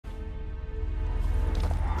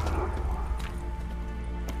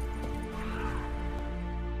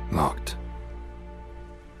Locked.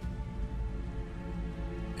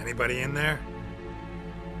 Anybody in there?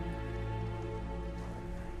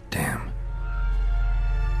 Damn.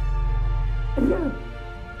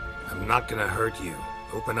 I'm not gonna hurt you.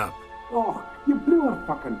 Open up. Oh, you blew our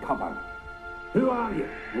fucking cover. Who are you?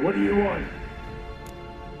 What do you want?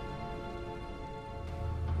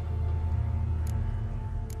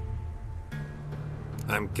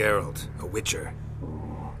 I'm Geralt, a witcher.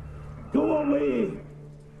 Go away!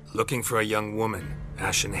 Looking for a young woman.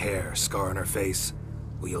 Ashen hair, scar on her face.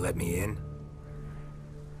 Will you let me in?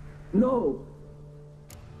 No.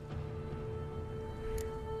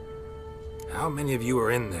 How many of you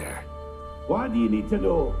are in there? Why do you need to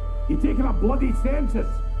know? You taking a bloody census?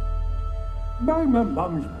 By my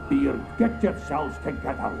mum's beard, get yourselves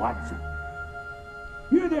together, lads.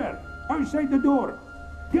 You there, outside the door.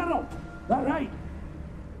 Geralt, that right?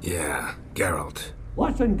 Yeah, Geralt.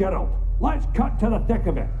 Listen, Geralt, let's cut to the thick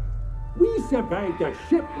of it. We survived a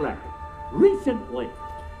shipwreck recently.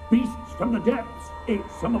 Beasts from the depths ate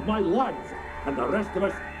some of my lads, and the rest of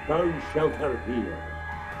us found shelter here.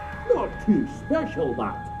 Not too special,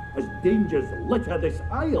 that, as dangers litter this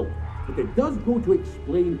isle, but it does go to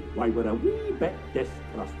explain why we're a wee bit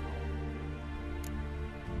distrustful.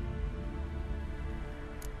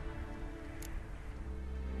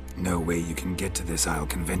 No way you can get to this isle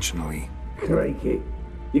conventionally. Crikey,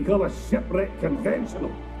 you call a shipwreck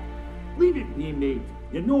conventional? Leave it be, mate.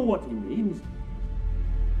 You know what he means.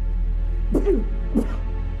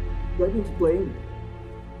 Let me explain.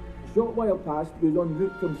 A short while past, we was en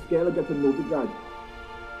route from Skellige to Novigrad.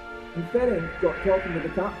 And Ferenc got talking with the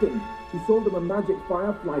captain, who sold him a magic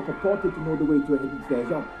firefly purported to know the way to a hidden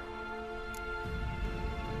treasure.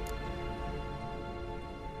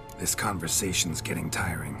 This conversation's getting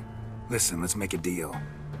tiring. Listen, let's make a deal.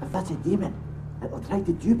 If that's a demon, it'll try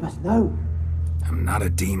to dupe us now. I'm not a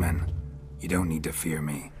demon. You don't need to fear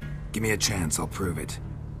me. Give me a chance, I'll prove it.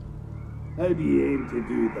 How do you aim to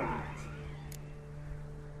do that?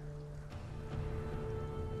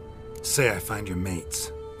 Say I find your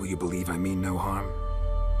mates. Will you believe I mean no harm?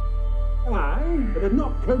 Aye, but I'd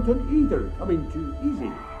not count on either coming too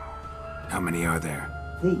easy. How many are there?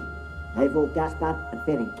 3. Ivo, Gaspar, and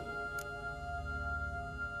Ferenc.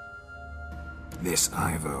 This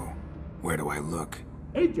Ivo. Where do I look?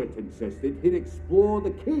 Edget insisted he'd explore the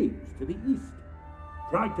caves to the east.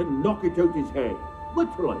 Tried to knock it out his head.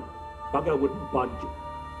 Literally. Bugger wouldn't budge.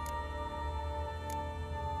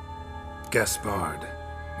 Gaspard.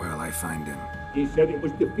 Where'll I find him? He said it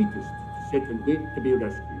was defeatist to sit and wait to be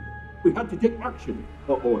rescued. We had to take action,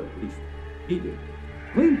 or at least he did.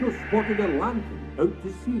 Claimed to have spotted a lantern out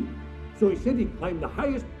to sea, so he said he'd climb the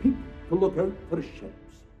highest peak to look out for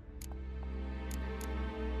ships.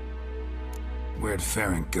 Where'd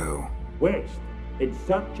Ferenc go? West, in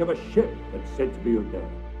search of a ship that's said to be out there.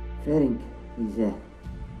 Ferenc, he's,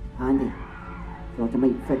 handy. Thought I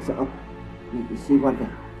might fix it up, make it seaworthy.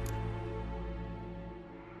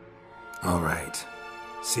 All right.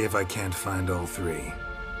 See if I can't find all 3.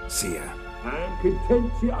 See ya. I'm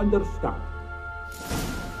content you understand.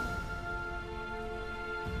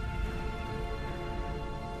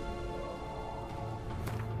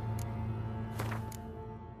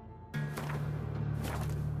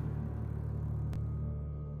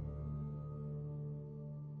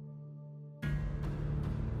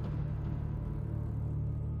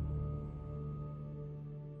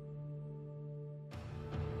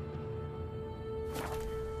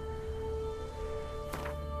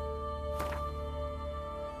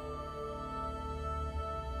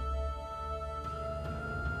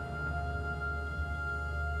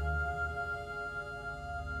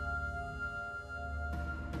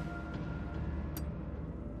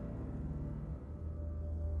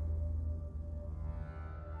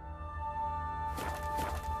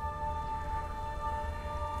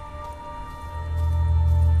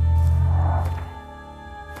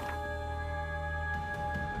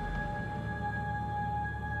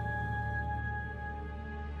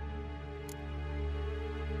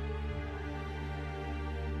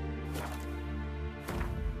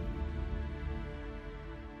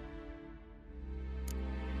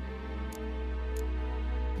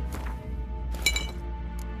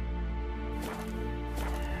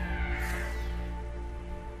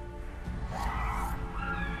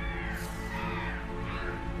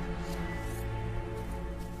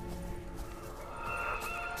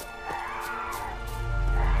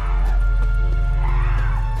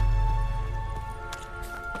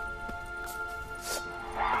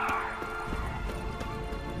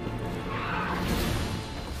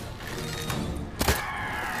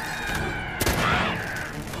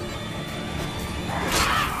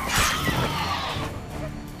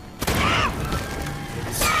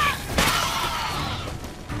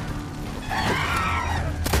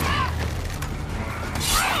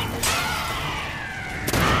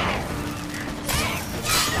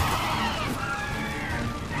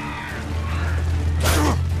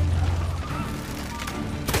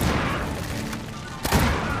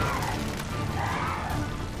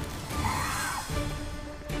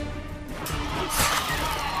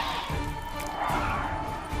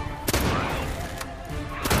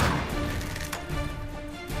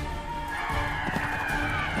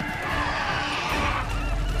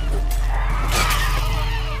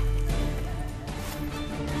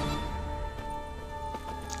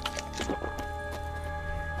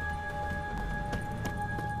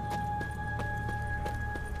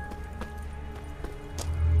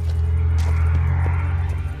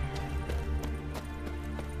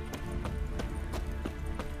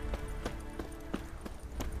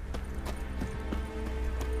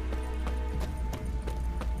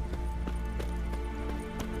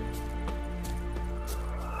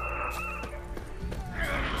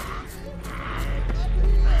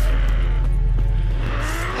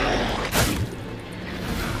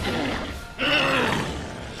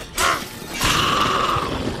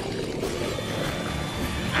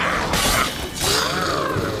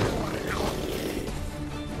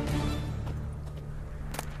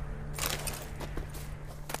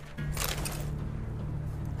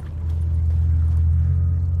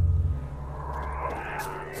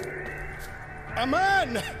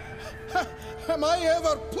 am I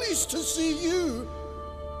ever pleased to see you.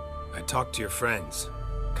 I talked to your friends.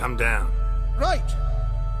 Come down. Right.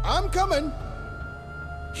 I'm coming.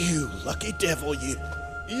 You lucky devil, you.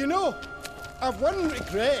 You know, I've one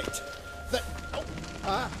regret. That...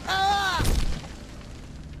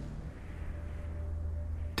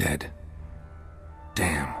 Dead.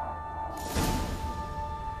 Damn.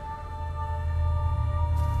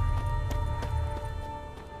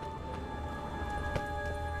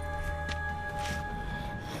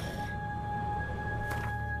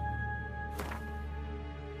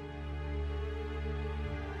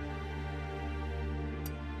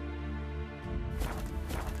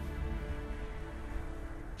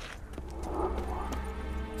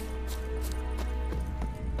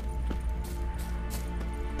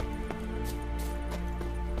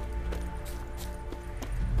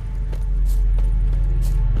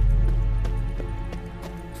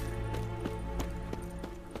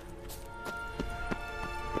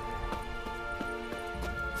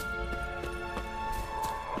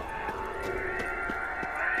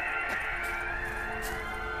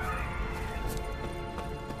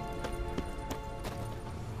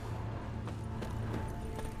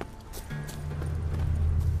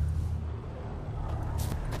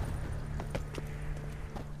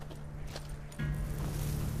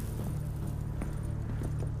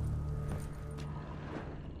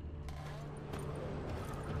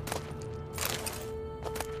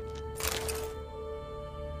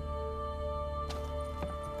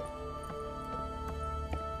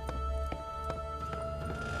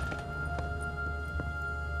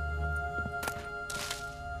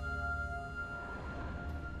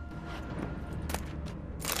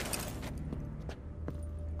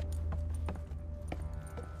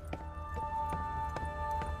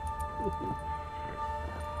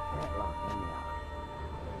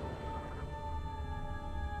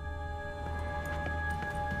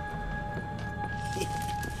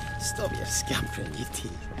 Stop your scampering, you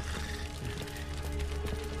teeth.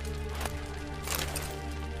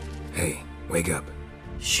 Hey, wake up.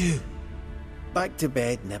 Shoo. Back to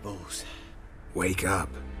bed, Nibbles. Wake up.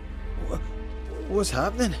 What's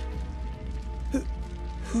happening?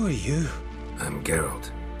 Who are you? I'm Geralt.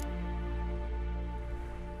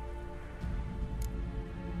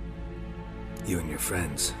 You and your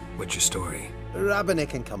friends. What's your story?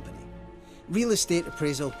 Rabenik and Company. Real estate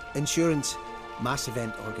appraisal, insurance, mass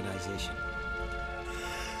event organisation.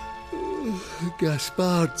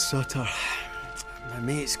 Gaspard Sutter. My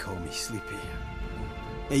mates call me Sleepy.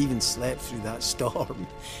 I even slept through that storm.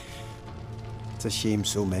 It's a shame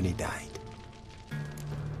so many died.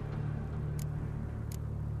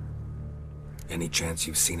 Any chance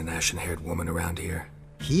you've seen an ashen-haired woman around here?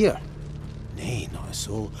 Here? Nay, not a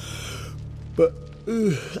soul. But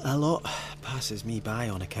a lot passes me by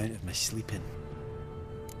on account of my sleeping.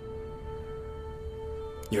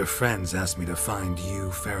 Your friends asked me to find you,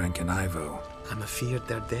 Ferenc, and Ivo. I'm afeard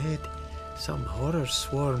they're dead. Some horror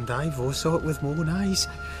swarmed Ivo, saw it with my own eyes.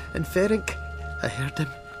 And Ferenc, I heard him.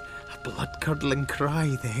 A blood-curdling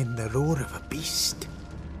cry, then the roar of a beast.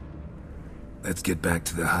 Let's get back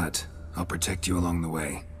to the hut. I'll protect you along the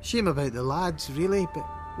way. Shame about the lads, really, but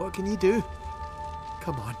what can you do?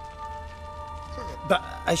 Come on. But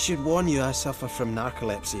I should warn you, I suffer from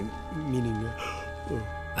narcolepsy, meaning...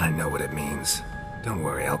 I know what it means. Don't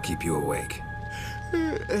worry, I'll keep you awake.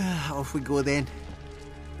 Off we go then.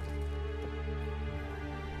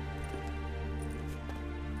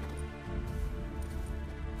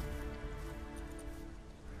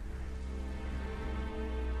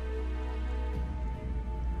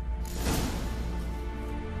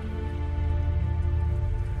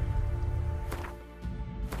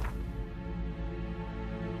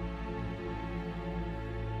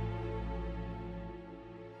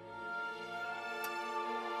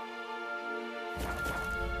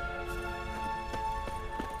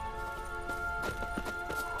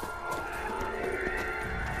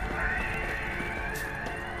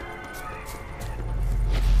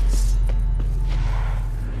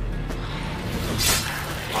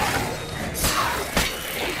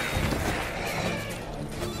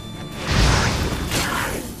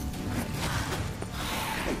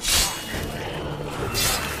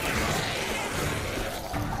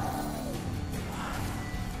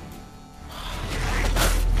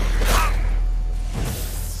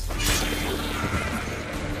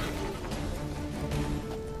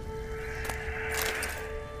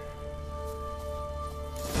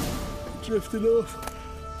 Drifting off.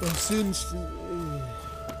 I'll soon...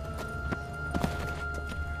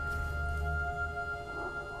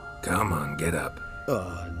 Come on, get up.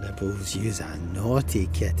 Oh, Nibbles, you's a naughty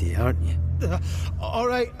kitty, aren't you? All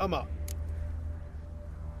right, I'm up.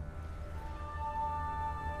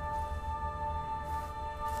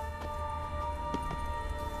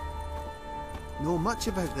 know much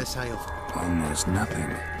about this isle. Almost nothing.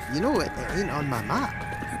 You know, it ain't on my map.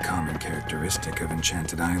 A common characteristic of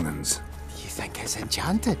enchanted islands. You think it's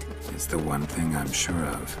enchanted? It's the one thing I'm sure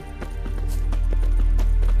of.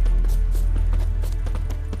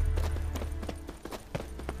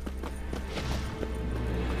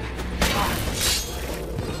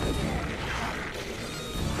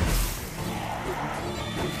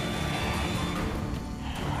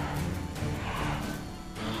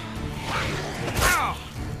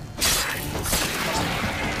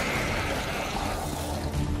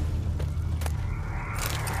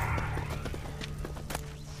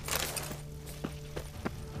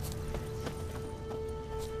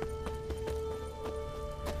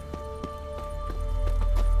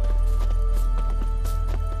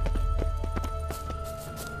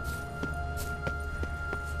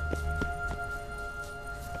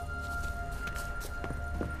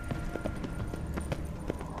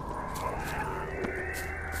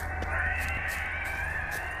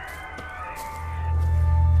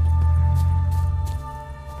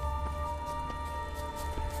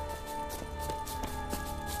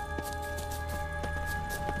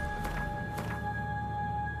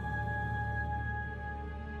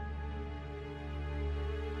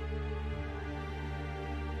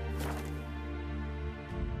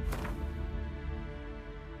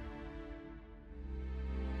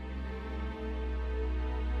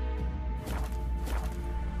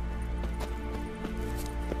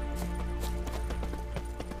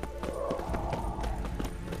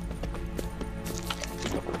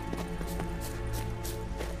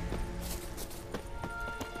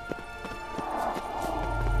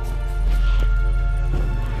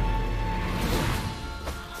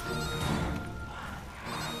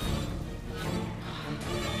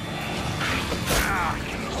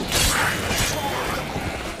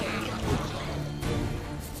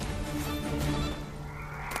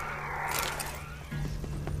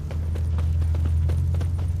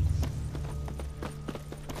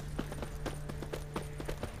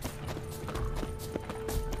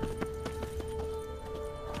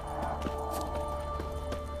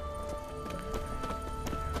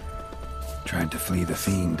 Tried to flee the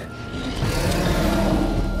fiend.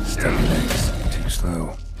 Steady legs, too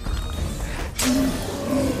slow.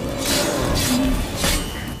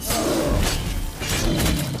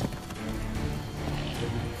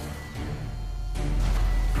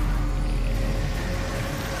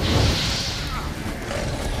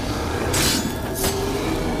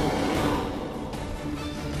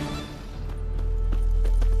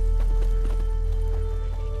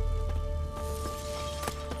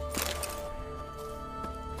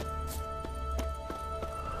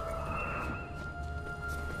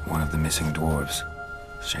 One of the missing dwarves.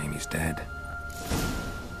 Shame he's dead.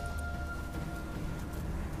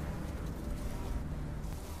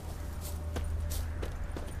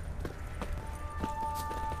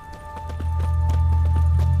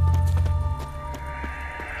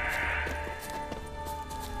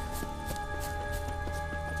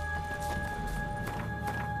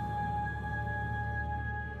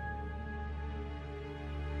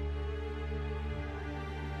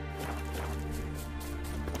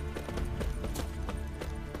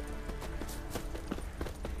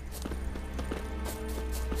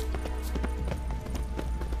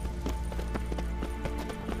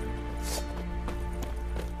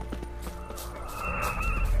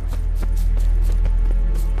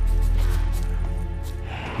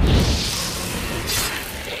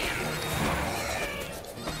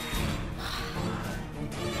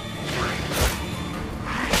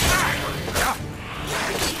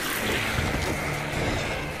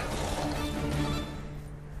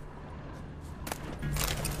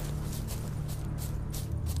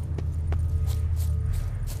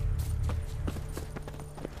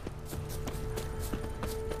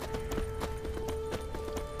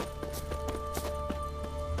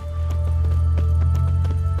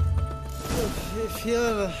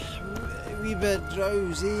 Feeling a wee bit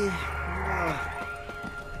drowsy.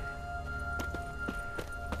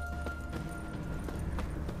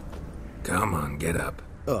 Come on, get up.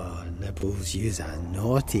 Oh, Nibbles, you's a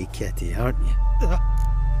naughty kitty, aren't you?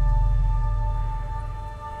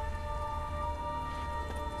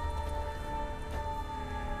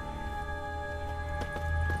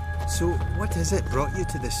 So, what is it brought you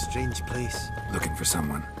to this strange place? Looking for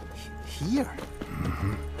someone. Here?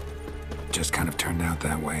 Mm-hmm. Just kind of turned out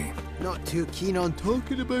that way. Not too keen on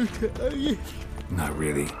talking about it, are you? Not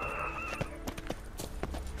really.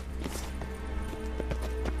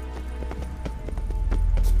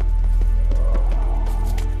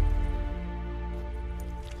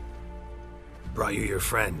 Brought you your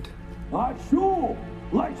friend. That's so.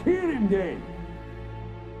 Let's hear him then.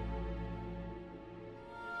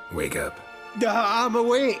 Wake up. I'm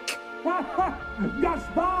awake.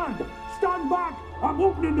 Gaspard! Stand back! I'm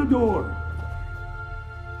opening the door!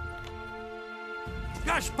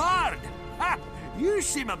 Gaspard! Ha! You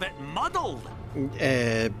seem a bit muddled.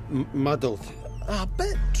 Muddled. A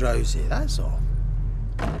bit drowsy, that's all.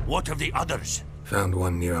 What of the others? Found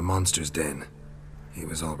one near a monster's den. He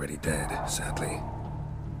was already dead, sadly.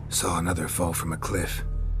 Saw another fall from a cliff.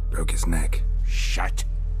 Broke his neck. Shit.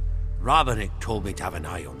 Raverick told me to have an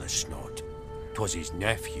eye on the snot. 'Twas his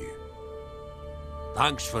nephew.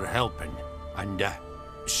 Thanks for helping, and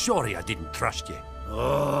sorry I didn't trust you.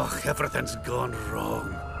 Oh, everything's gone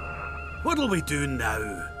wrong. What'll we do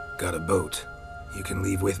now? Got a boat. You can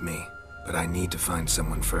leave with me, but I need to find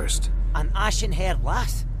someone first. An ashen-haired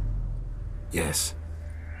lass? Yes.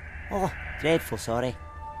 Oh, dreadful sorry.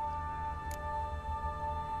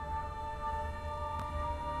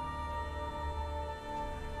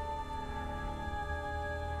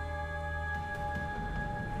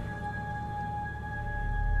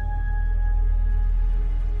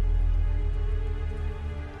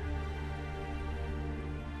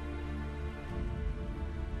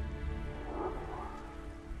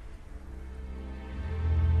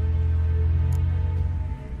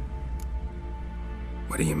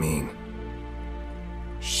 What do you mean?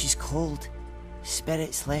 She's cold.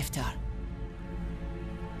 Spirits left her.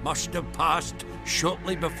 Must have passed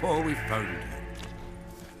shortly before we found her.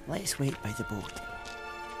 Let's wait by the boat.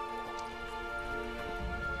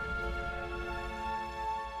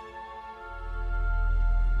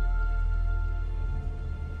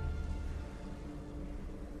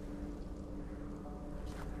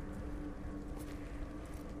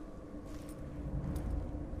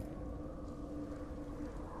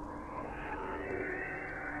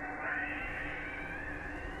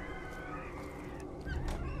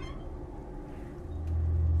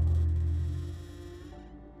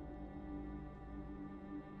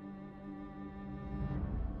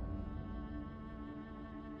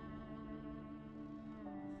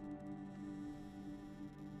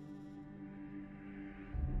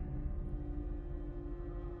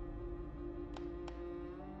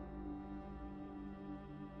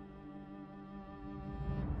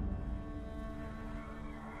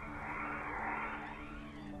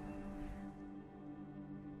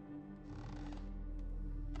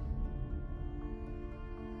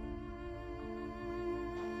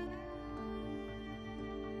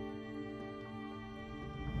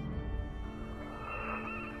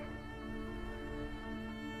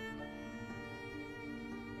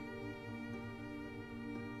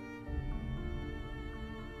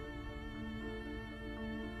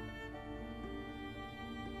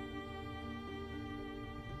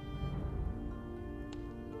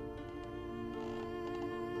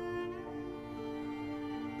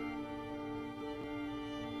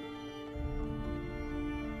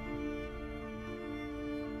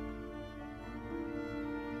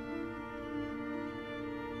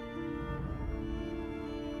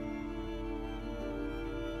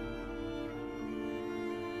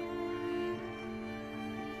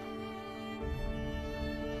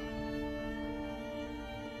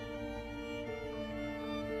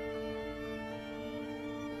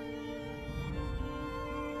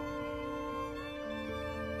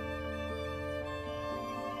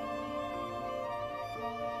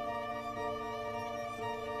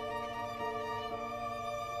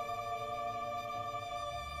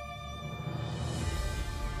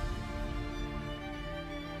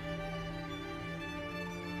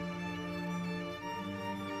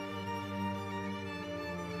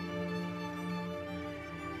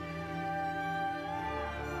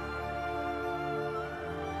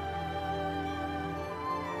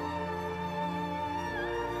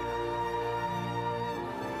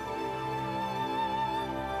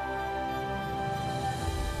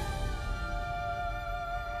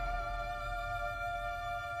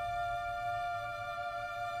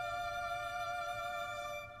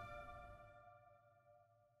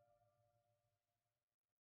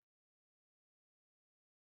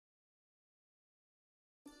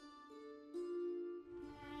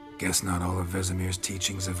 Guess not all of Vesemir's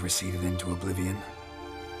teachings have receded into oblivion.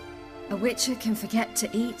 A witcher can forget to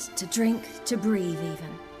eat, to drink, to breathe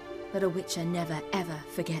even. But a witcher never ever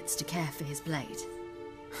forgets to care for his blade.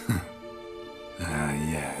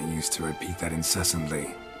 Yeah, I used to repeat that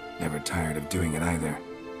incessantly. Never tired of doing it either.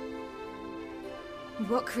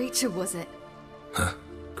 What creature was it? Huh?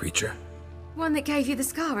 Creature? One that gave you the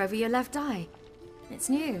scar over your left eye. It's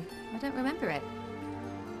new. I don't remember it.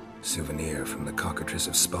 Souvenir from the cockatrice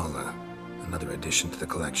of Spala. Another addition to the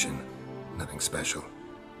collection. Nothing special.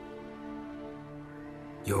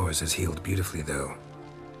 Yours has healed beautifully, though.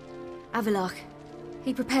 Avalok.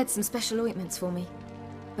 He prepared some special ointments for me.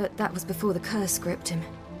 But that was before the curse gripped him.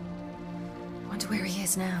 Wonder where he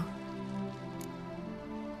is now.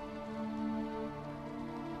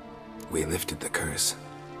 We lifted the curse.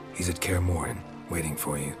 He's at Kaer Morhen, waiting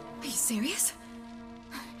for you. Are you serious?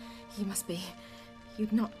 You must be.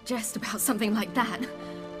 You'd not jest about something like that.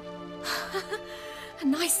 A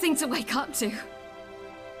nice thing to wake up to.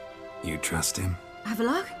 You trust him?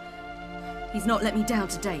 Avalok? He's not let me down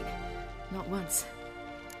to date. Not once.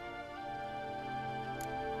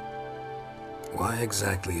 Why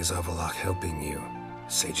exactly is Avalok helping you?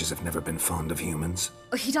 Sages have never been fond of humans.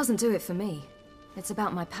 He doesn't do it for me. It's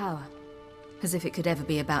about my power. As if it could ever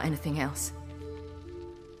be about anything else.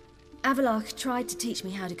 Avalok tried to teach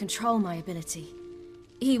me how to control my ability.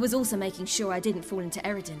 He was also making sure I didn't fall into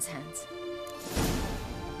Eredin's hands.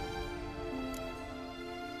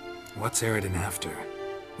 What's Eredin after?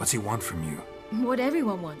 What's he want from you? What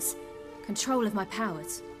everyone wants. Control of my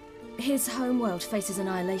powers. His homeworld faces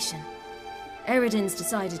annihilation. Eredin's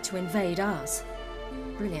decided to invade ours.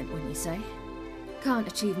 Brilliant, wouldn't you say? Can't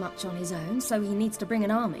achieve much on his own, so he needs to bring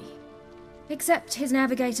an army. Except his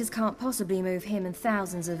navigators can't possibly move him and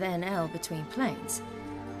thousands of NL between planes.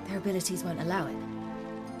 Their abilities won't allow it.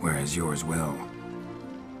 Whereas yours will.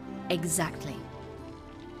 Exactly.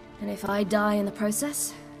 And if I die in the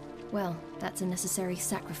process, well, that's a necessary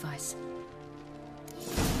sacrifice.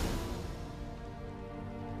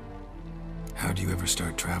 How'd you ever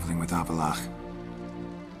start traveling with Avalok?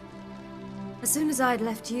 As soon as I'd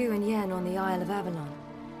left you and Yen on the Isle of Avalon,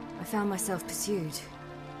 I found myself pursued.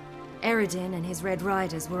 Eredin and his Red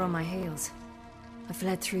Riders were on my heels. I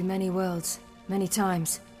fled through many worlds, many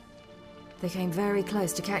times. They came very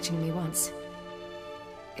close to catching me once.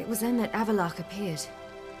 It was then that Avalok appeared,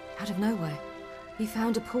 out of nowhere. He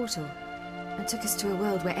found a portal, and took us to a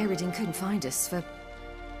world where Eredin couldn't find us for,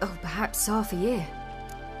 oh, perhaps half a year.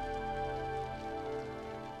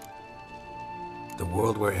 The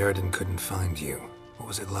world where Eredin couldn't find you. What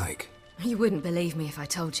was it like? You wouldn't believe me if I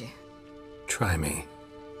told you. Try me.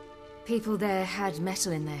 People there had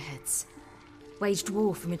metal in their heads, waged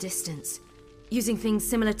war from a distance, using things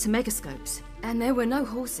similar to megascopes, and there were no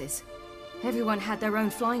horses. Everyone had their own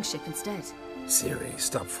flying ship instead. Siri,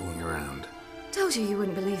 stop fooling around. Told you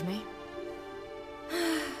wouldn't believe me.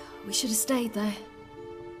 We should have stayed there.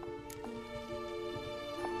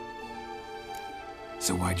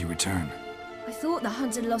 So why'd you return? I thought the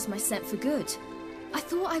hunt had lost my scent for good. I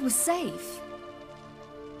thought I was safe.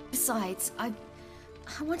 Besides, I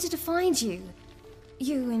wanted to find you.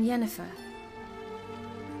 You and Yennefer.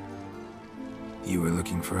 You were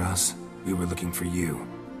looking for us. We were looking for you.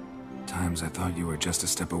 Times I thought you were just a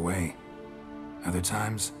step away. Other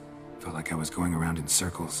times, felt like I was going around in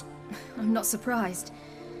circles. I'm not surprised.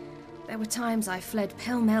 There were times I fled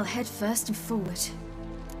pell-mell headfirst and forward.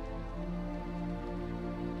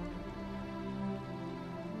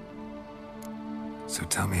 So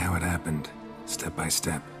tell me how it happened, step by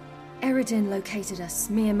step. Eredin located us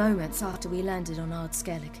mere moments after we landed on Ard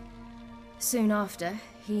Skellig. Soon after,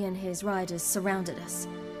 he and his riders surrounded us.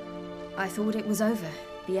 I thought it was over,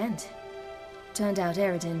 the end. Turned out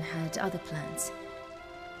Eredin had other plans.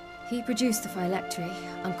 He produced the phylactery,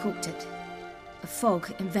 uncorked it. A fog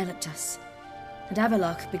enveloped us, and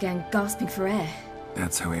Avalok began gasping for air.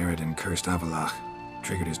 That's how Eredin cursed Avalok,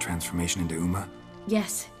 triggered his transformation into Uma?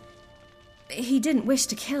 Yes. He didn't wish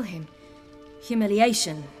to kill him.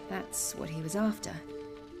 Humiliation, that's what he was after.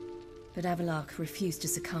 But Avalok refused to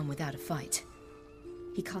succumb without a fight.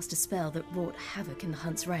 He cast a spell that wrought havoc in the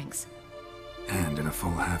hunt's ranks. And in a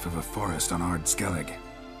full half of a forest on Ard Skellig.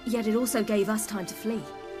 Yet it also gave us time to flee.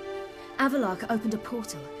 Avalok opened a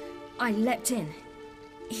portal. I leapt in.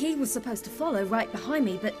 He was supposed to follow right behind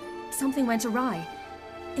me, but something went awry.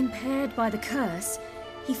 Impaired by the curse,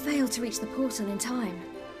 he failed to reach the portal in time.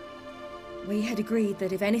 We had agreed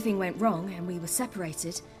that if anything went wrong and we were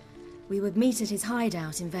separated, we would meet at his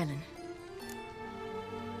hideout in Velen.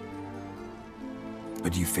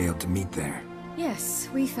 But you failed to meet there. Yes,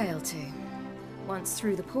 we failed to. Once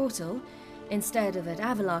through the portal, instead of at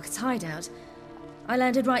Avalok's hideout, I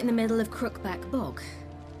landed right in the middle of Crookback Bog.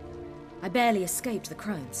 I barely escaped the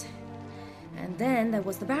crones. And then there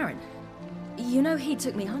was the Baron. You know he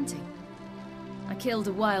took me hunting. I killed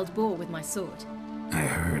a wild boar with my sword. I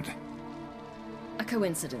heard. A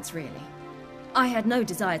coincidence, really. I had no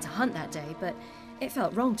desire to hunt that day, but it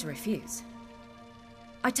felt wrong to refuse.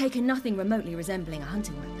 I'd taken nothing remotely resembling a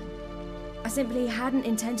hunting weapon. I simply hadn't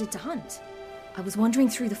intended to hunt. I was wandering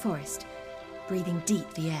through the forest, breathing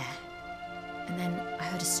deep the air. and then I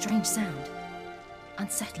heard a strange sound.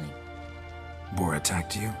 Unsettling. Boar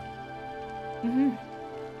attacked you? Mm-hmm.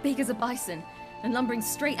 Big as a bison, and lumbering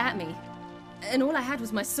straight at me. And all I had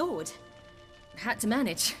was my sword. Had to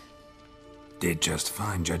manage. Did just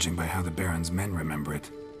fine, judging by how the Baron's men remember it.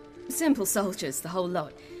 Simple soldiers, the whole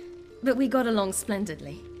lot. But we got along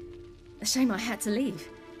splendidly. A shame I had to leave.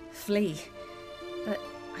 Flee. But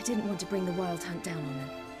I didn't want to bring the Wild Hunt down on them.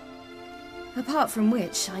 Apart from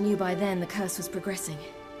which, I knew by then the curse was progressing.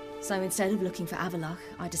 So instead of looking for Avallac'h,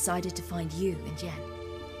 I decided to find you and Yen.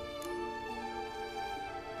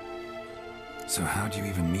 So how'd you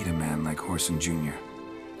even meet a man like Whoreson Jr.?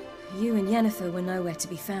 You and Yennefer were nowhere to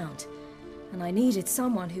be found, and I needed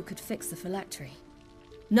someone who could fix the phylactery.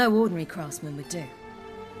 No ordinary craftsman would do.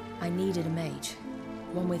 I needed a mage,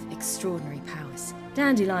 one with extraordinary powers.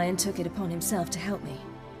 Dandelion took it upon himself to help me.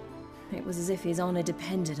 It was as if his honor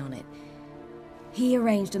depended on it. He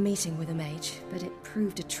arranged a meeting with a mage, but it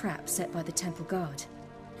proved a trap set by the temple guard.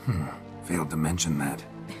 Failed to mention that.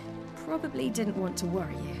 Probably didn't want to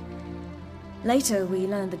worry you. Later, we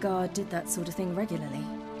learned the guard did that sort of thing regularly,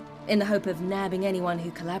 in the hope of nabbing anyone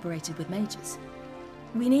who collaborated with mages.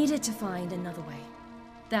 We needed to find another way.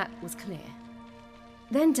 That was clear.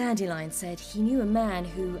 Then Dandelion said he knew a man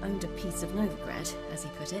who owned a piece of Novigrad, as he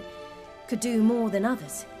put it, could do more than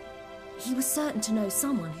others. He was certain to know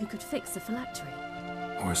someone who could fix the phylactery.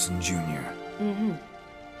 Whoreson Jr. Mm-hmm.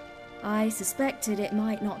 I suspected it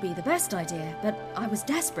might not be the best idea, but I was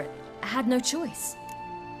desperate. I had no choice.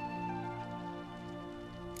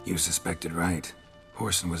 You suspected right.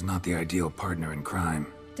 Whoreson was not the ideal partner in crime.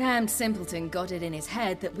 Damned simpleton got it in his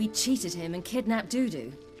head that we cheated him and kidnapped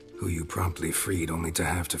Dudu. Who you promptly freed only to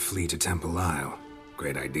have to flee to Temple Isle.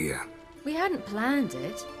 Great idea. We hadn't planned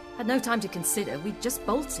it. Had no time to consider. We just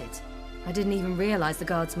bolted. I didn't even realize the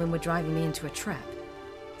guardsmen were driving me into a trap.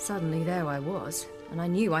 Suddenly there I was, and I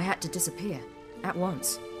knew I had to disappear. At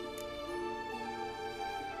once.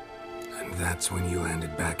 And that's when you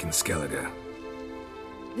landed back in Skellige.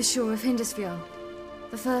 The shore of Hindisfjall.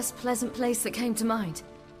 The first pleasant place that came to mind.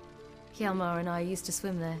 Hjalmar and I used to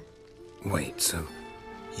swim there. Wait, so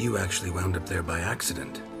you actually wound up there by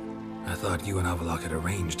accident? I thought you and Avallac'h had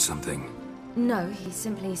arranged something. No, he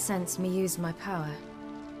simply sensed me use my power.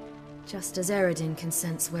 Just as Eredin can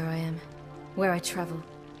sense where I am, where I travel.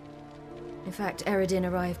 In fact, Eredin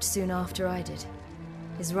arrived soon after I did.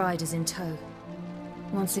 His riders in tow.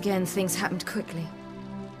 Once again, things happened quickly.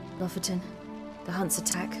 Lofoten, the Hunt's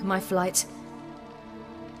attack, my flight.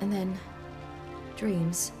 And then,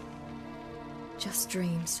 dreams. Just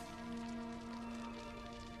dreams.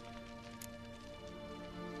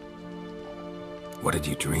 What did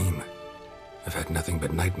you dream? I've had nothing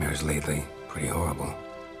but nightmares lately. Pretty horrible.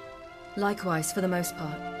 Likewise, for the most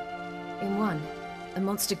part. In one, a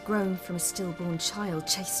monster grown from a stillborn child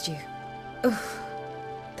chased you. Ugh,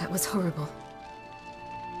 that was horrible.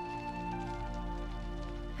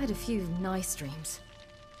 Had a few nice dreams.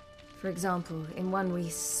 For example, in one we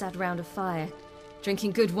sat round a fire,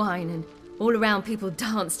 drinking good wine, and all around people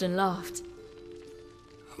danced and laughed.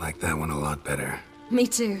 I like that one a lot better. Me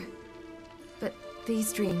too. But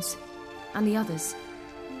these dreams, and the others,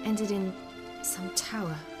 ended in some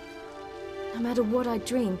tower. No matter what I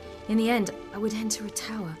dream, in the end, I would enter a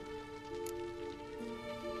tower.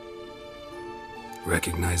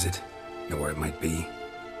 Recognize it? Know where it might be?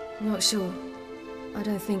 Not sure. I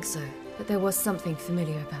don't think so, but there was something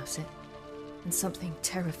familiar about it. And something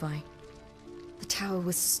terrifying. The tower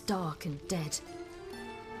was stark and dead.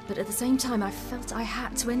 But at the same time, I felt I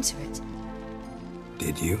had to enter it.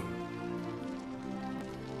 Did you?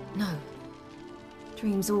 No.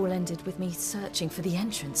 Dreams all ended with me searching for the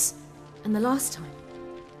entrance. And the last time,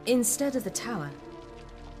 instead of the tower,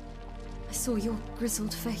 I saw your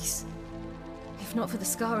grizzled face. If not for the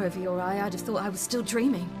scar over your eye, I'd have thought I was still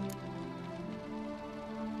dreaming.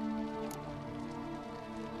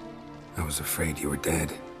 I was afraid you were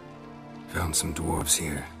dead. Found some dwarves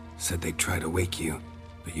here. Said they'd try to wake you,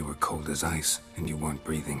 but you were cold as ice and you weren't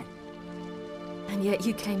breathing. And yet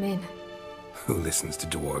you came in. Who listens to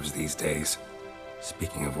dwarves these days?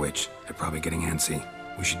 Speaking of which, they're probably getting antsy.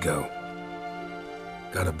 We should go.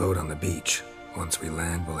 Got a boat on the beach. Once we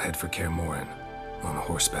land, we'll head for Kaer Morhen. On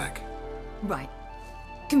horseback. Right.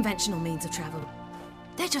 Conventional means of travel.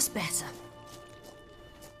 They're just better.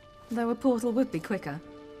 Though a portal would be quicker.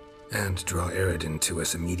 And draw Eredin to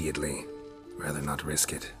us immediately. Rather not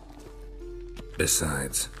risk it.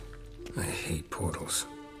 Besides, I hate portals.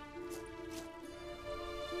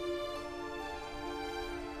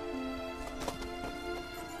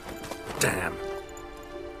 Damn.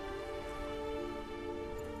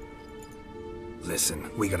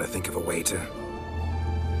 Listen, we gotta think of a way to...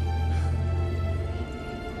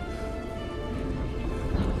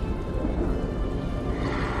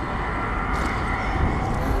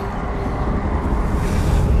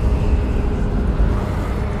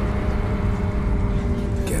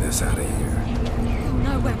 Get us out of here. They'll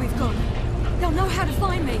know where we've gone. They'll know how to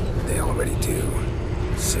find me. They already do.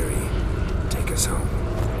 Ciri, take us home.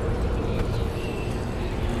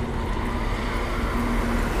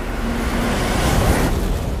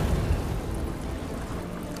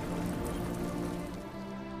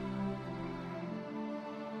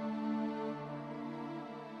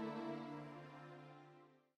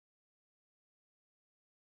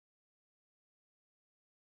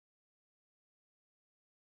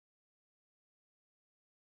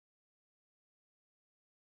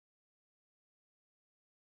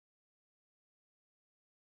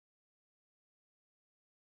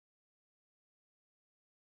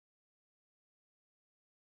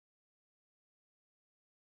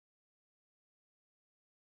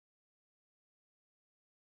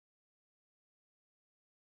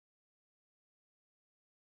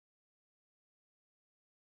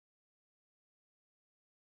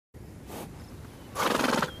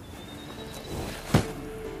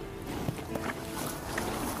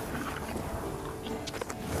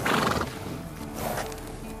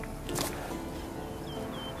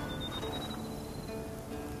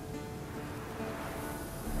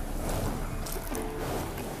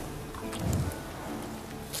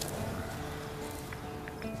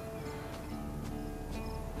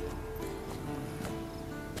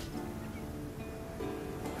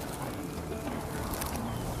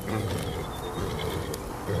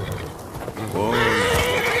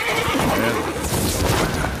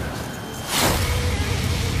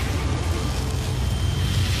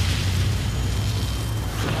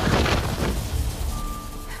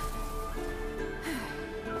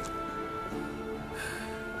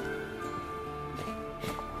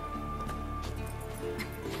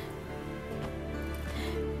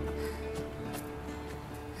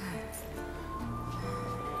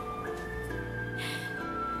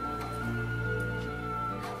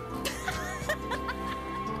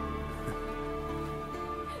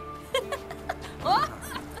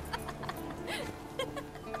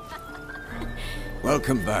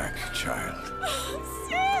 Welcome back, child.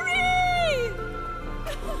 Ciri!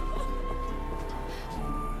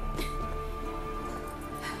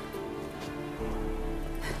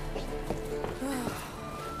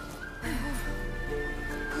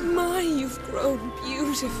 My, you've grown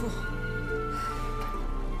beautiful.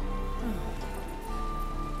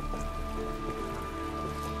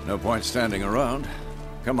 No point standing around.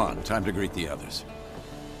 Come on, time to greet the others.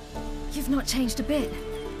 You've not changed a bit.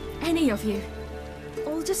 Any of you.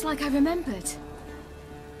 All just like I remembered.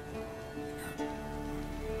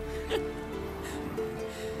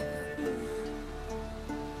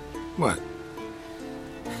 What?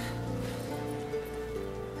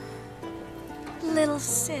 Little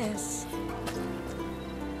sis.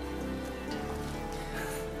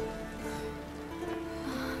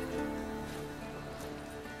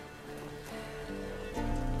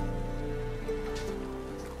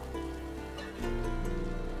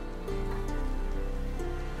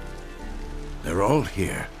 They're all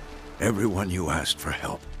here. Everyone you asked for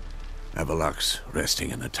help. Avalok's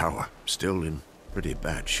resting in the tower, still in pretty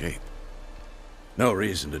bad shape. No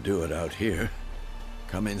reason to do it out here.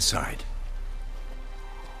 Come inside.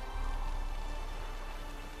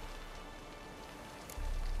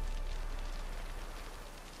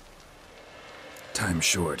 Time's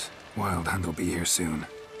short. Wild Hunt will be here soon.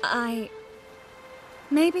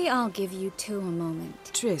 Maybe I'll give you two a moment.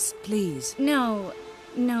 Triss, please. No,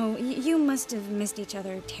 you must have missed each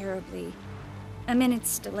other terribly. A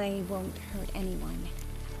minute's delay won't hurt anyone.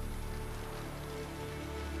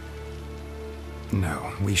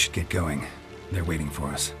 No, we should get going. They're waiting for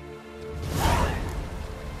us.